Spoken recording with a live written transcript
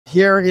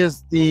Here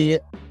is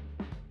the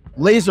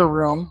laser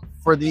room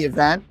for the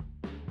event.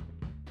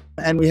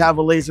 And we have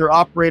a laser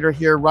operator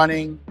here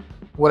running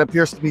what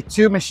appears to be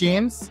 2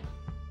 machines.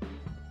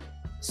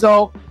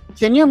 So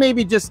can you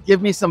maybe just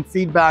give me some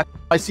feedback?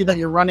 I see that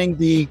you're running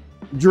the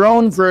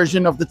drone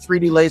version of the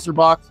 3D laser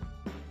box.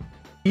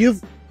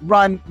 You've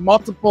run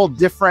multiple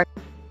different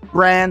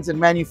brands and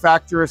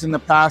manufacturers in the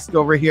past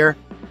over here.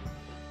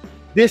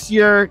 This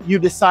year, you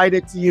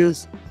decided to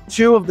use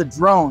 2 of the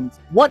drones.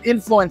 What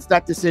influenced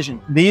that decision?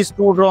 These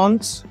 2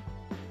 drones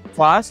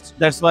fast,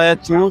 that's why I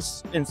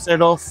choose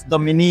instead of the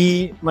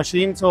mini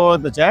machines or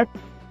the jet.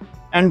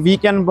 And we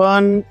can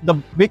burn the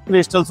big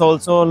crystals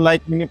also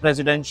like mini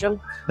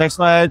presidential. That's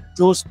why I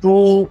choose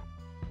 2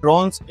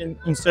 drones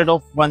instead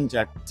of 1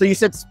 jet. So you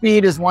said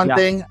speed is one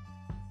thing.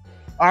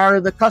 Are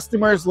the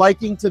customers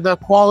liking to the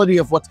quality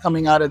of what's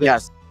coming out of this?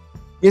 Yes.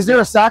 Is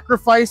there a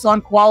sacrifice on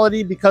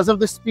quality because of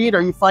the speed?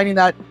 Are you finding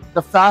that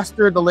the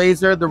faster the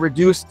laser, the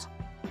reduced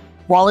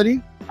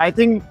quality? I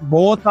think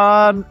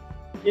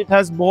it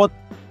has both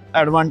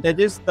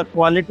advantages, the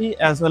quality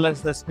as well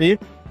as the speed.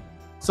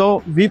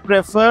 So we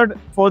preferred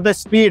for the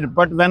speed,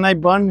 but when I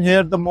burn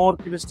here the more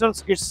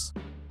crystals, it's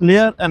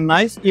clear and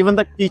nice, even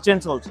the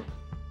keychains also.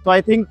 So I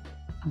think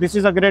this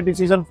is a great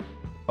decision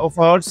of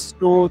ours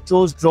to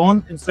choose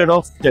drone instead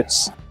of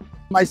jets.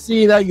 I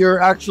see that you're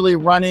actually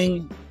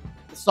running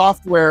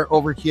software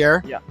over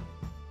here. Yeah.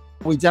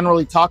 We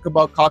generally talk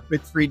about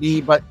Cockpit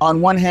 3D, but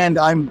on one hand,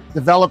 I'm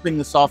developing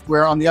the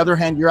software. On the other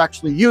hand, you're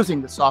actually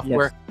using the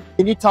software. Yes.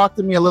 Can you talk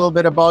to me a little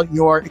bit about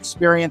your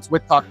experience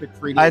with Cockpit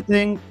 3D? I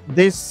think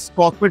this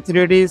Cockpit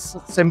 3D is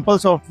simple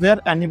software.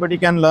 Anybody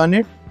can learn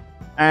it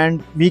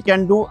and we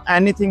can do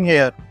anything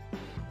here.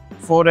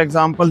 For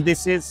example,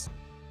 this is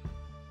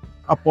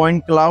a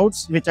point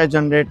clouds which I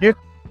generated,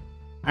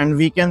 and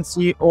we can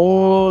see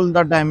all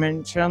the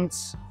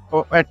dimensions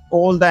at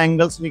all the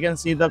angles. We can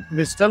see the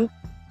crystal,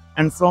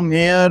 and from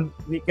here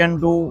we can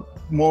do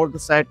more the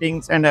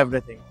settings and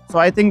everything. So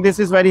I think this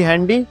is very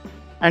handy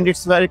and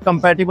it's very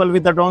compatible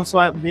with the drone, so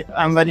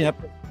I'm very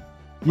happy.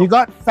 You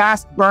got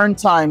fast burn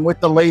time with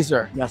the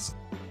laser. Yes.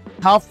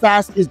 How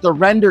fast is the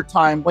render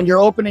time when you're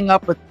opening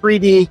up a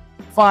 3D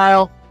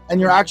file and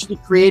you're actually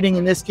creating,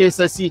 in this case,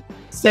 I see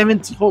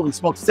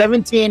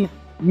 17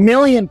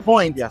 million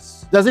points.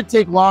 Yes. Does it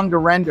take long to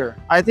render?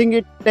 I think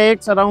it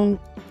takes around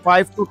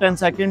 5 to 10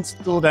 seconds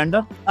to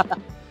render.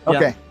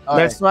 Okay. Yeah.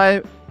 That's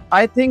why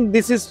I think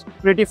this is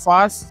pretty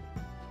fast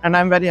and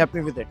I'm very happy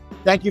with it.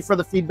 Thank you for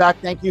the feedback.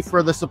 Thank you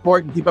for the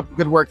support, and keep up the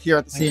good work here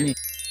at the CNE.